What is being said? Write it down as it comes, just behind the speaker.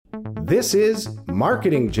This is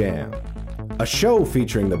Marketing Jam, a show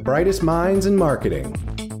featuring the brightest minds in marketing.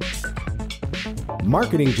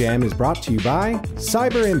 Marketing Jam is brought to you by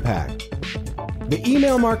Cyber Impact, the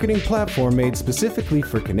email marketing platform made specifically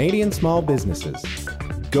for Canadian small businesses.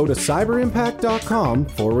 Go to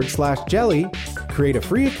cyberimpact.com/jelly, create a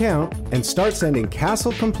free account, and start sending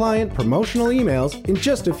CASL-compliant promotional emails in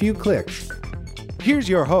just a few clicks. Here's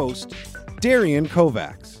your host, Darian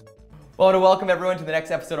Kovacs. Well, I want to welcome everyone to the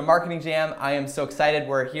next episode of Marketing Jam. I am so excited.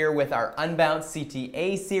 We're here with our Unbound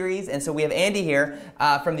CTA series. And so we have Andy here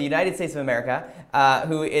from the United States of America,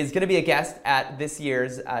 who is going to be a guest at this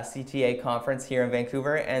year's CTA conference here in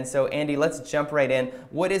Vancouver. And so, Andy, let's jump right in.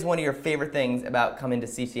 What is one of your favorite things about coming to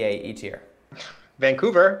CTA each year?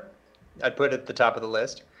 Vancouver, I'd put at the top of the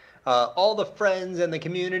list. All the friends and the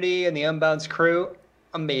community and the Unbound's crew,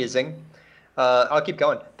 amazing. I'll keep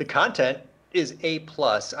going. The content is A+.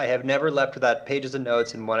 I have never left without pages of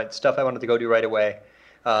notes and stuff I wanted to go do right away.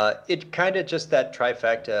 It kind of just that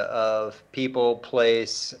trifecta of people,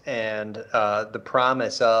 place, and the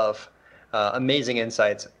promise of amazing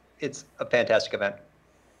insights. It's a fantastic event.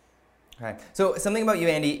 All right. So something about you,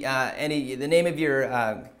 Andy. Andy, the name of your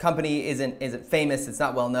company isn't famous. It's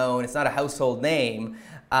not well known. It's not a household name.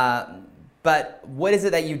 But what is it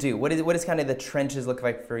that you do? What is kind of the trenches look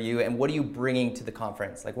like for you, and what are you bringing to the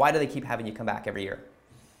conference? Like, why do they keep having you come back every year?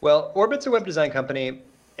 Well, Orbit's a web design company,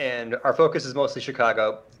 and our focus is mostly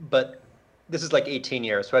Chicago, but this is like 18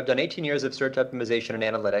 years. So I've done 18 years of search optimization and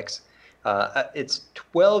analytics. It's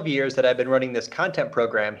 12 years that I've been running this content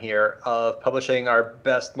program here of publishing our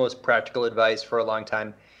best, most practical advice for a long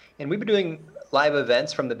time. And we've been doing live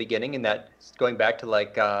events from the beginning, and that going back to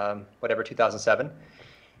like 2007.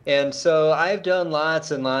 And so I've done lots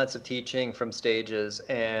and lots of teaching from stages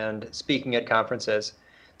and speaking at conferences.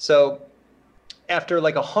 So after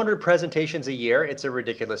like 100 presentations a year, it's a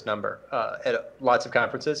ridiculous number at lots of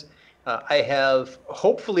conferences. I have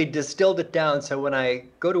hopefully distilled it down so when I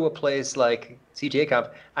go to a place like CTA Conf,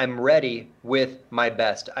 I'm ready with my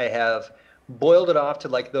best. I have boiled it off to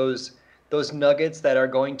like those nuggets that are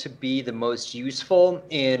going to be the most useful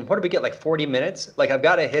in, what do we get, like 40 minutes? Like I've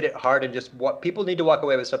got to hit it hard and just what people need to walk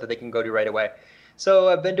away with stuff that they can go do right away. So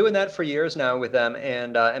I've been doing that for years now with them,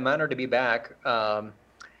 and I'm honored to be back. And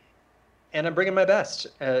I'm bringing my best.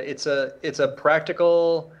 It's a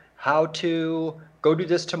practical how to go do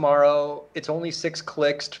this tomorrow. It's only 6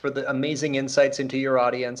 clicks for the amazing insights into your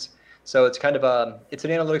audience. So it's kind of it's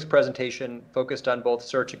an analytics presentation focused on both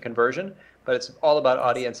search and conversion, but it's all about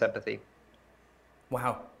audience empathy.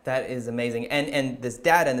 Wow, that is amazing. And this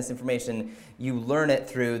data and this information, you learn it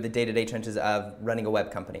through the day-to-day trenches of running a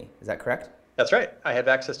web company. Is that correct? That's right. I have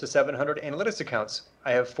access to 700 analytics accounts.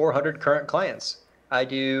 I have 400 current clients. I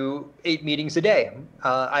do 8 meetings a day.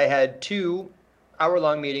 I had 2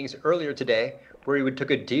 hour-long meetings earlier today where we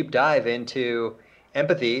took a deep dive into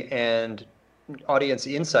empathy and audience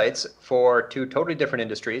insights for 2 totally different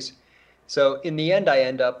industries. So in the end, I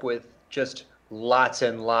end up with just lots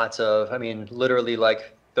and lots of, literally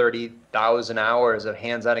like 30,000 hours of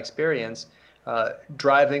hands-on experience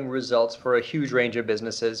driving results for a huge range of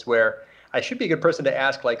businesses where I should be a good person to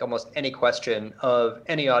ask like almost any question of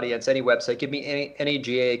any audience, any website. Give me any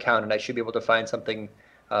GA account and I should be able to find something,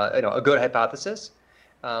 a good hypothesis.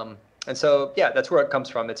 And so, yeah, that's where it comes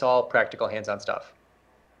from. It's all practical hands-on stuff.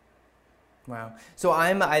 Wow. So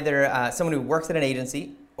I'm either someone who works at an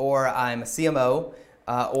agency, or I'm a CMO,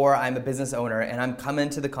 or I'm a business owner, and I'm coming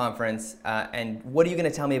to the conference, and what are you going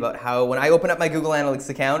to tell me about how when I open up my Google Analytics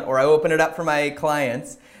account or I open it up for my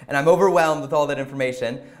clients and I'm overwhelmed with all that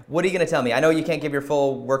information, what are you going to tell me? I know you can't give your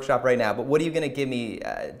full workshop right now, but what are you going to give me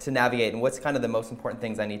to navigate, and what's kind of the most important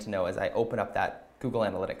things I need to know as I open up that Google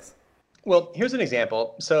Analytics? Well, here's an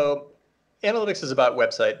example. So analytics is about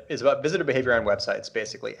visitor behavior on websites,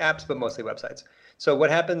 basically apps, but mostly websites. So what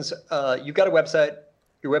happens, you've got a website,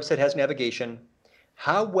 your website has navigation.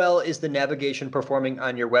 How well is the navigation performing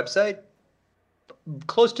on your website?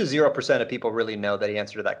 Close to 0% of people really know the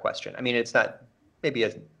answer to that question. It's not, maybe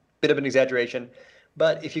a bit of an exaggeration,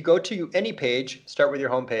 but if you go to any page, start with your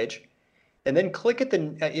home page, and then click at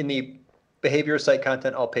in the Behavior Site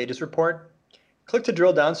Content All Pages report, click to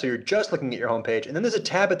drill down so you're just looking at your home page, and then there's a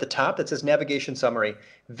tab at the top that says Navigation Summary.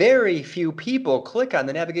 Very few people click on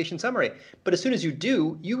the Navigation Summary, but as soon as you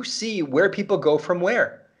do, you see where people go from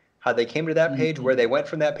where. How they came to that page, where they went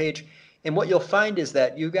from that page. And what you'll find is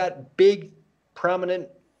that you've got big, prominent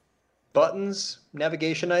buttons,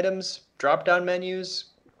 navigation items, drop-down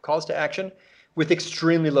menus, calls to action with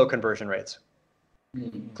extremely low conversion rates,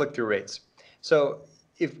 click-through rates. So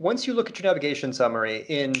once you look at your navigation summary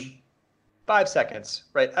in 5 seconds,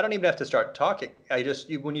 right? I don't even have to start talking.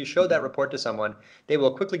 When you show that report to someone, they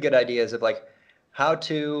will quickly get ideas of like how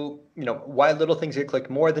to, why little things get clicked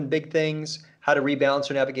more than big things, how to rebalance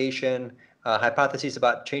their navigation, hypotheses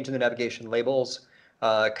about changing the navigation labels,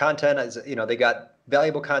 content, as they got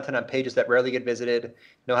valuable content on pages that rarely get visited,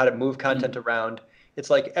 know how to move content around. It's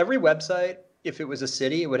like every website, if it was a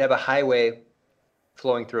city, it would have a highway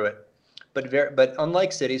flowing through it. But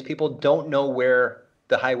unlike cities, people don't know where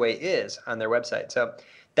the highway is on their website. So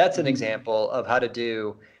that's an example of how to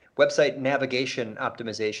do website navigation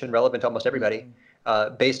optimization, relevant to almost everybody,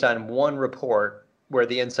 based on one report where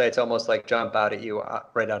the insights almost like jump out at you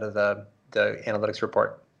right out of the analytics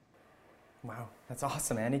report. Wow, that's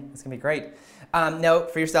awesome, Andy. That's gonna be great. Now,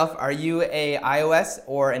 for yourself, are you a iOS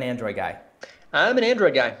or an Android guy? I'm an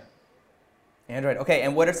Android guy. Android. Okay,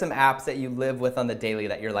 and what are some apps that you live with on the daily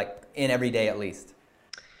that you're like in every day at least?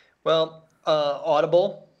 Well,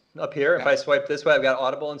 Audible up here. If I swipe this way, I've got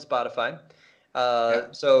Audible and Spotify.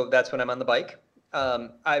 So that's when I'm on the bike.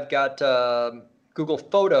 I've got Google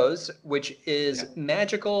Photos, which is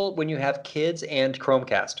magical when you have kids and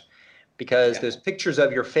Chromecast, because there's pictures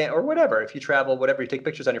of your or whatever. If you travel, whatever, you take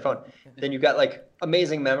pictures on your phone. Then you've got like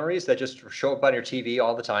amazing memories that just show up on your TV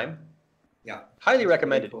all the time. Yeah. Highly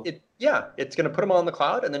recommended. Cool. It's going to put them all in the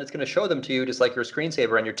cloud, and then it's going to show them to you just like your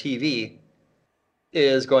screensaver on your TV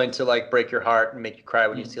is going to like break your heart and make you cry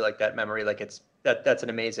when you see like that memory. Like that's an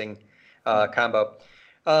amazing combo.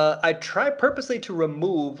 I try purposely to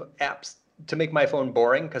remove apps to make my phone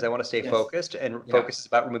boring because I want to stay focused, and focus is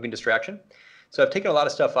about removing distraction. So I've taken a lot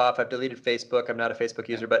of stuff off. I've deleted Facebook. I'm not a Facebook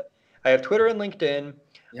user, but I have Twitter and LinkedIn.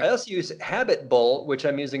 I also use Habitbull, which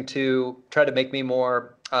I'm using to try to make me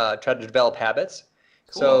more, try to develop habits.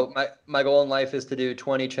 Cool. So my goal in life is to do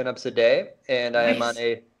 20 chin-ups a day, and I am on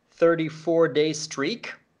a 34-day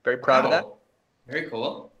streak. Very proud of that. Very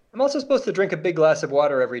cool. I'm also supposed to drink a big glass of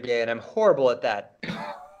water every day, and I'm horrible at that.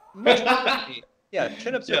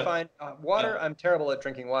 Chin-ups are fine. Water, I'm terrible at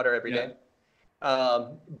drinking water every day.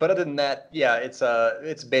 But other than that,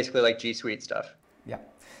 it's basically like G Suite stuff. Yeah.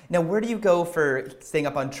 Now, where do you go for staying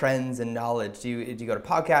up on trends and knowledge? Do you go to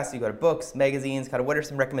podcasts? Do you go to books, magazines? Kind of what are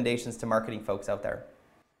some recommendations to marketing folks out there?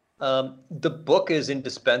 The book is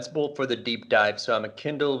indispensable for the deep dive. So I'm a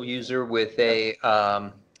Kindle user with a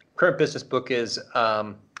current business book is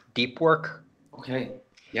Deep Work. Okay.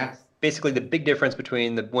 Yeah. Basically, the big difference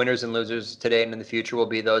between the winners and losers today and in the future will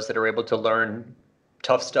be those that are able to learn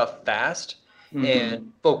tough stuff fast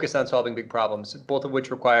and focus on solving big problems, both of which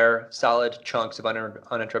require solid chunks of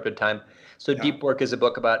uninterrupted time. So Deep Work is a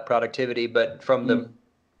book about productivity, but from the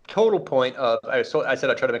total point of, I said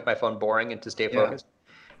I try to make my phone boring and to stay focused.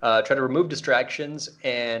 Try to remove distractions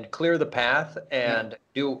and clear the path and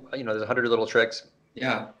do, there's 100 little tricks.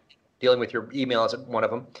 Yeah. Dealing with your email is one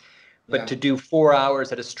of them. But to do 4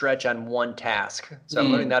 hours at a stretch on one task. So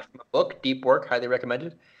I'm learning that from a book, Deep Work, highly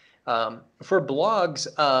recommended. For blogs,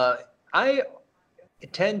 I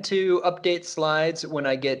tend to update slides when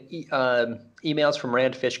I get emails from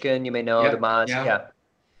Rand Fishkin. You may know the Moz.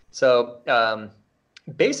 So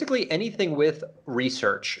basically anything with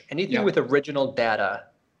research, anything with original data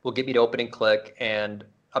will get me to open and click and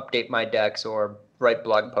update my decks or write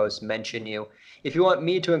blog posts, mention you. If you want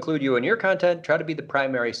me to include you in your content, try to be the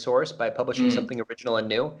primary source by publishing something original and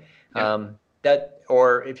new.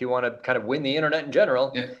 Or if you want to kind of win the internet in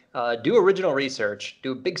general, do original research,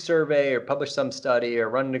 do a big survey or publish some study or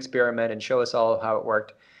run an experiment and show us all how it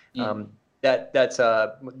worked. That's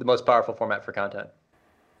the most powerful format for content.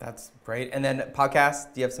 That's great. And then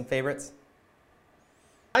podcasts, do you have some favorites?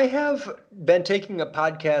 I have been taking a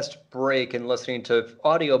podcast break and listening to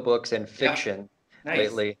audiobooks and fiction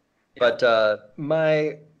lately. But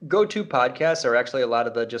my go-to podcasts are actually a lot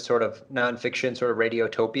of the just sort of nonfiction, sort of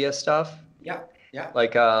Radiotopia stuff.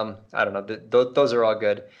 Like, I don't know, those are all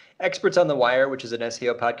good. Experts on the Wire, which is an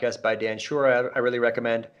SEO podcast by Dan Shura, I really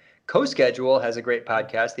recommend. CoSchedule has a great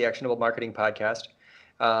podcast, the Actionable Marketing Podcast.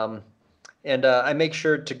 And I make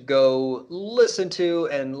sure to go listen to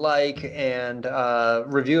and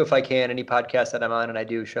review, if I can, any podcast that I'm on. And I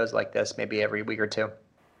do shows like this maybe every week or two.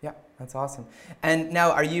 Yeah, that's awesome. And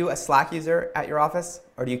now, are you a Slack user at your office,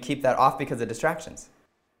 or do you keep that off because of distractions?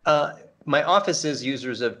 My office is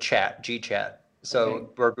users of Chat, GChat. So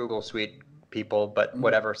we're Google Suite people, but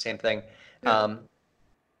whatever, same thing.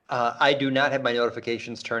 I do not have my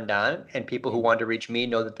notifications turned on, and people who want to reach me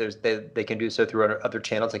know that they can do so through other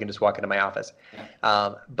channels. They can just walk into my office.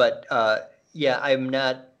 I'm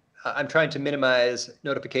trying to minimize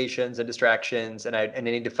notifications and distractions, and I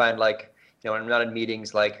need to find I'm not in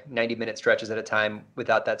meetings like 90-minute stretches at a time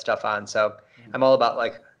without that stuff on. So I'm all about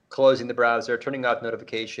like closing the browser, turning off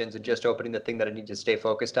notifications, and just opening the thing that I need to stay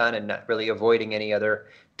focused on, and not really avoiding any other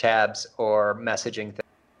tabs or messaging things.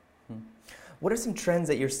 What are some trends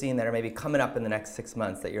that you're seeing that are maybe coming up in the next 6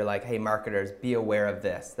 months that you're like, hey, marketers, be aware of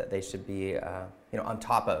this, that they should be on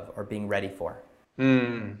top of or being ready for?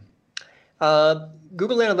 Google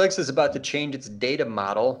Analytics is about to change its data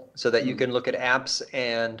model so that you can look at apps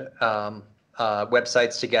and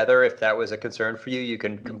websites together. If that was a concern for you, you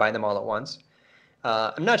can combine them all at once.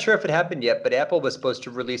 I'm not sure if it happened yet, but Apple was supposed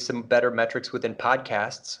to release some better metrics within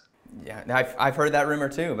podcasts. Yeah, I've heard that rumor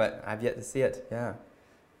too, but I've yet to see it. Yeah.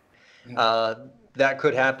 That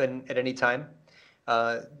could happen at any time.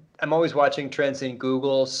 I'm always watching trends in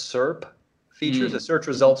Google SERP features, the search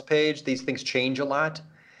results page. These things change a lot.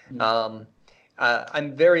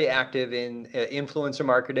 I'm very active in influencer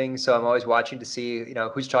marketing, so I'm always watching to see,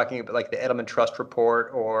 who's talking about like the Edelman Trust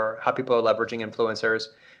Report or how people are leveraging influencers.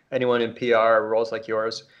 Anyone in PR roles like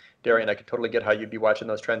yours, Darian, I could totally get how you'd be watching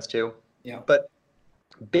those trends too. Yeah. But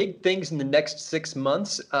big things in the next 6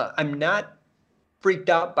 months. I'm not freaked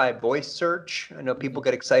out by voice search. I know people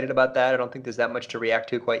get excited about that. I don't think there's that much to react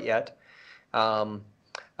to quite yet.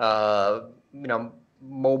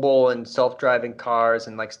 Mobile and self-driving cars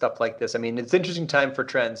and like stuff like this. I mean, it's an interesting time for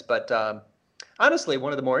trends, but honestly,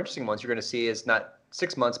 one of the more interesting ones you're going to see is not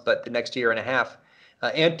 6 months, but the next year and a half.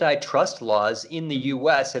 Antitrust laws in the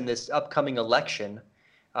U.S. in this upcoming election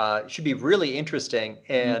should be really interesting,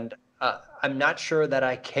 and I'm not sure that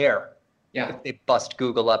I care if they bust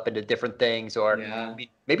Google up into different things, or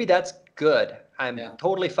maybe that's good. I'm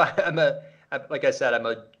totally fine. Like I said, I'm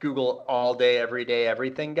a Google all day, every day,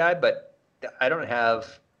 everything guy, but I don't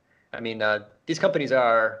have, these companies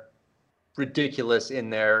are ridiculous in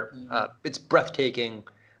their, it's breathtaking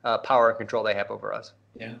power and control they have over us.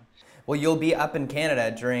 Yeah. Well, you'll be up in Canada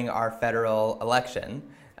during our federal election,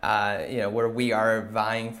 where we are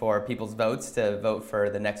vying for people's votes to vote for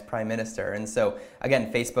the next prime minister. And so,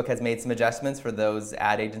 again, Facebook has made some adjustments for those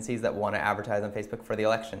ad agencies that want to advertise on Facebook for the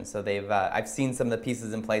election. So I've seen some of the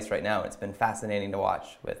pieces in place right now. It's been fascinating to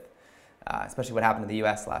watch, with especially what happened to the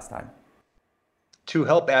U.S. last time. To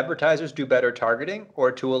help advertisers do better targeting,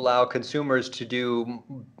 or to allow consumers to do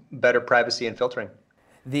better privacy and filtering?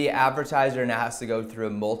 The advertiser now has to go through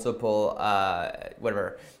a multiple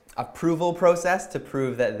approval process to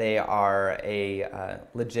prove that they are a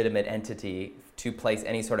legitimate entity to place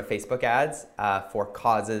any sort of Facebook ads for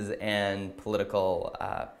causes and political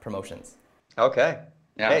promotions. Okay.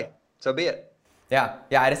 Yeah. Hey, so be it. Yeah.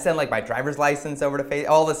 I just send like my driver's license over to Facebook,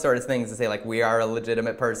 all this sort of things to say like we are a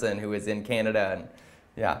legitimate person who is in Canada, and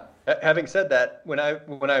yeah. Having said that, when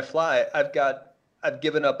I fly, I've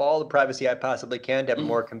given up all the privacy I possibly can to have a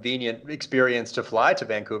more convenient experience to fly to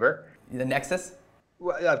Vancouver. The Nexus?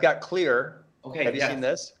 Well, I've got Clear. Okay. Have you seen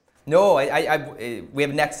this? No, we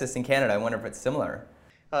have Nexus in Canada. I wonder if it's similar.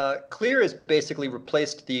 Clear has basically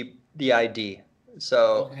replaced the ID.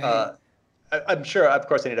 So I'm sure, of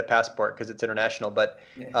course, I need a passport because it's international, but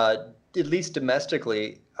at least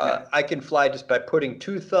domestically, I can fly just by putting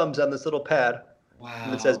 2 thumbs on this little pad. Wow.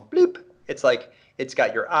 And it says bloop. It's like, it's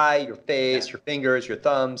got your eye, your face, your fingers, your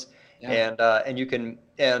thumbs, and you can,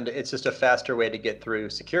 and it's just a faster way to get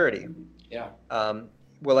through security. Yeah.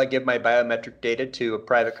 Will I give my biometric data to a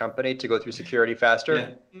private company to go through security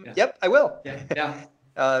faster? Yeah. Yep, I will. Yeah.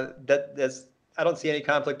 I don't see any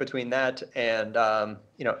conflict between that and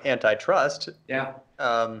antitrust. Yeah.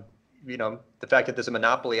 The fact that there's a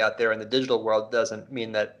monopoly out there in the digital world doesn't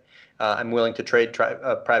mean that I'm willing to trade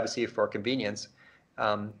privacy for convenience.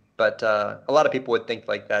 But a lot of people would think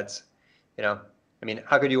like that's,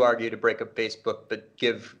 how could you argue to break up Facebook but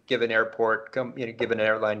give an airport, give an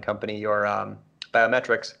airline company your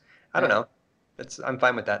biometrics? I don't know. I'm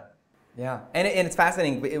fine with that. Yeah, and it's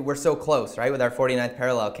fascinating. We're so close, right, with our 49th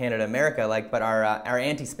parallel, Canada, America. But our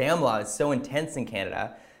anti-spam law is so intense in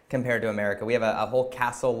Canada compared to America. We have a whole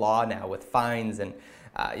castle law now with fines and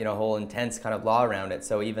a whole intense kind of law around it.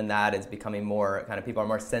 So even that is becoming more kind of, people are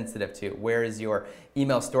more sensitive to where is your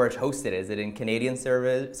email storage hosted? Is it in Canadian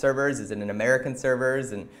servers? Is it in American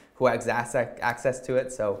servers? And who has access to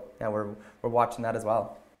it? So yeah, we're watching that as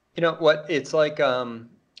well. You know what? It's like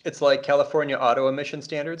California auto emission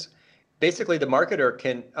standards. Basically, the marketer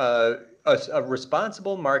can a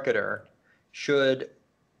responsible marketer should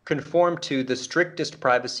conform to the strictest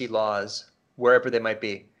privacy laws wherever they might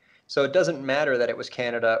be. So it doesn't matter that it was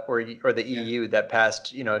Canada or the EU that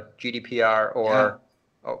passed, GDPR or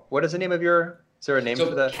what is the name of is there a name for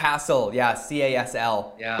the CASL? Yeah,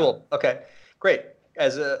 CASL. Yeah. Cool. Okay, great.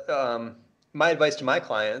 As my advice to my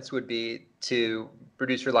clients would be to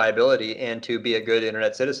reduce reliability and to be a good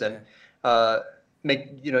internet citizen.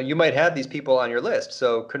 you might have these people on your list,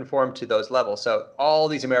 so conform to those levels. So all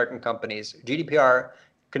these American companies, GDPR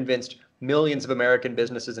convinced millions of American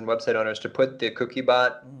businesses and website owners to put the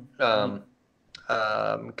CookieBot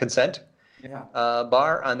consent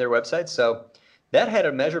bar on their websites. So that had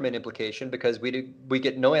a measurement implication because we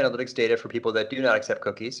get no analytics data for people that do not accept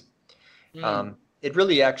cookies. It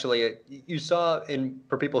really actually, you saw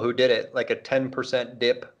for people who did it, like a 10%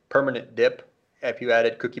 dip, permanent dip, if you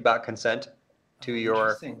added CookieBot consent to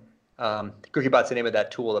your, CookieBot's the name of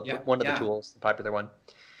that tool, one of the tools, the popular one.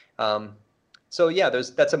 So yeah,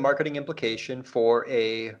 that's a marketing implication for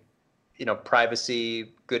a,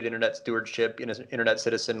 privacy, good internet stewardship, internet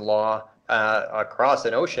citizen law across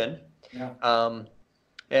an ocean.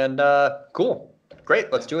 Cool.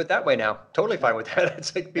 Great. Let's do it that way now. Totally fine with that.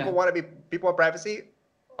 It's like people want privacy,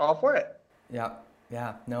 all for it. Yeah.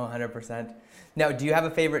 No, 100%. Now, do you have a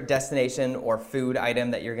favorite destination or food item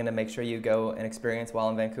that you're going to make sure you go and experience while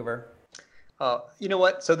in Vancouver? You know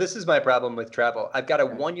what? So this is my problem with travel. I've got a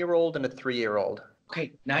 1-year-old and a 3-year-old.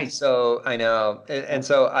 Okay, nice. So I know. And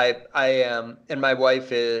so I am, and my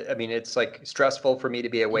wife is, it's like stressful for me to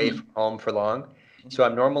be away from home for long. So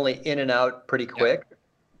I'm normally in and out pretty quick,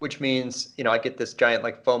 which means, I get this giant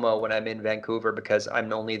like FOMO when I'm in Vancouver because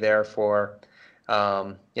I'm only there for,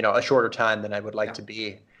 a shorter time than I would like to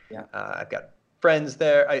be. I've got friends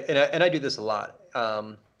there. I do this a lot.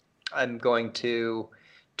 I'm going to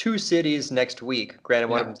 2 cities next week. Granted,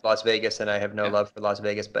 one of them is Las Vegas, and I have no love for Las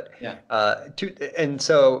Vegas. But and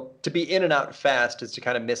so to be in and out fast is to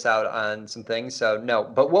kind of miss out on some things. So no.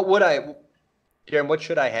 But Darren, what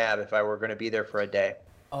should I have if I were going to be there for a day?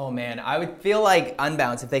 Oh man, I would feel like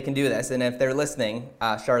Unbounce if they can do this, and if they're listening,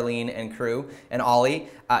 Charlene and crew and Ollie,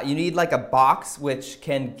 you need like a box which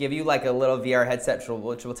can give you like a little VR headset,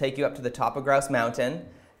 which will take you up to the top of Grouse Mountain,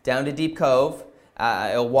 down to Deep Cove.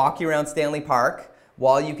 It'll walk you around Stanley Park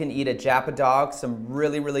while you can eat a Japa dog, some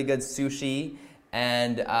really, really good sushi,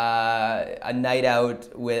 and a night out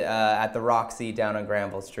at the Roxy down on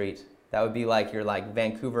Granville Street. That would be like your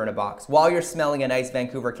Vancouver in a box while you're smelling a nice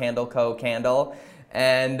Vancouver Candle Co. candle.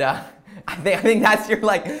 And I think that's your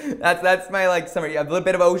that's my summer. A little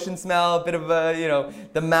bit of ocean smell, a bit of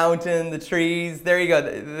the mountain, the trees. There you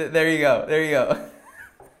go.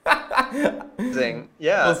 Amazing.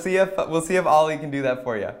 Yeah. We'll see if Ollie can do that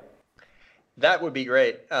for you. That would be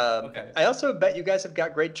great. Okay. I also bet you guys have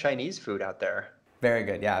got great Chinese food out there. Very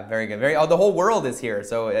good. Yeah, very good. The whole world is here.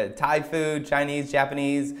 So Thai food, Chinese,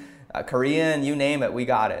 Japanese, Korean, you name it, we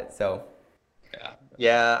got it. So.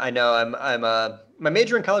 Yeah, I know. I'm my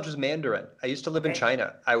major in college was Mandarin. I used to live in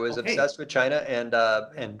China. I was obsessed with China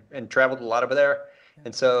and traveled a lot over there.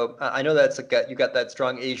 And so I know that's you got that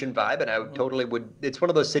strong Asian vibe, and I totally would. It's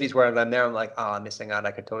one of those cities where I'm there. I'm like, I'm missing out.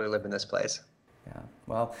 I could totally live in this place. Yeah.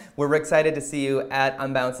 Well, we're excited to see you at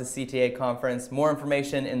Unbounce's CTA conference. More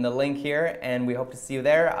information in the link here, and we hope to see you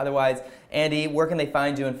there. Otherwise, Andy, where can they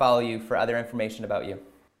find you and follow you for other information about you?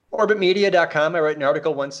 Orbitmedia.com. I write an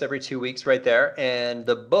article once every 2 weeks right there. And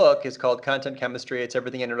the book is called Content Chemistry. It's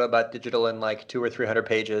everything you know about digital in 200 or 300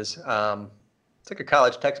 pages. It's like a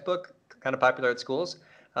college textbook, kind of popular at schools.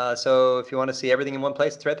 So if you want to see everything in one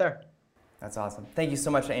place, it's right there. That's awesome. Thank you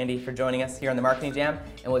so much, Andy, for joining us here on the Marketing Jam.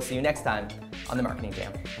 And we'll see you next time on the Marketing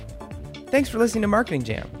Jam. Thanks for listening to Marketing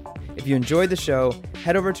Jam. If you enjoyed the show,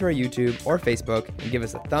 head over to our YouTube or Facebook and give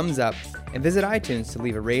us a thumbs up, and visit iTunes to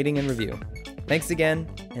leave a rating and review. Thanks again,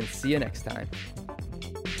 and see you next time.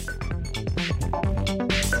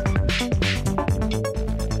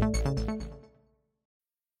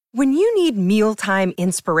 When you need mealtime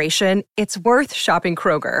inspiration, it's worth shopping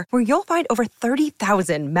Kroger, where you'll find over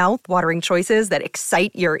 30,000 mouth-watering choices that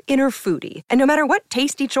excite your inner foodie. And no matter what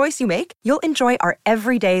tasty choice you make, you'll enjoy our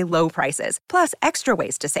everyday low prices, plus extra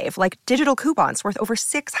ways to save, like digital coupons worth over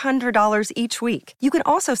 $600 each week. You can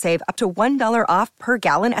also save up to $1 off per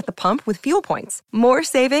gallon at the pump with fuel points. More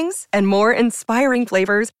savings and more inspiring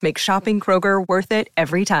flavors make shopping Kroger worth it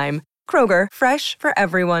every time. Kroger, fresh for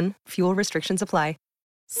everyone. Fuel restrictions apply.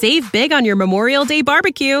 Save big on your Memorial Day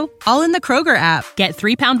barbecue, all in the Kroger app. Get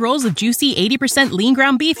 3-pound rolls of juicy 80% lean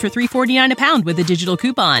ground beef for $3.49 a pound with a digital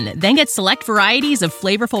coupon. Then get select varieties of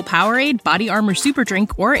flavorful Powerade, Body Armor Super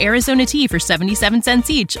Drink, or Arizona tea for 77 cents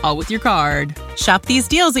each, all with your card. Shop these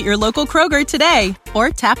deals at your local Kroger today, or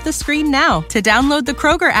tap the screen now to download the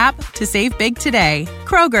Kroger app to save big today.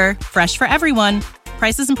 Kroger, fresh for everyone.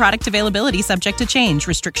 Prices and product availability subject to change.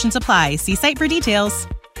 Restrictions apply. See site for details.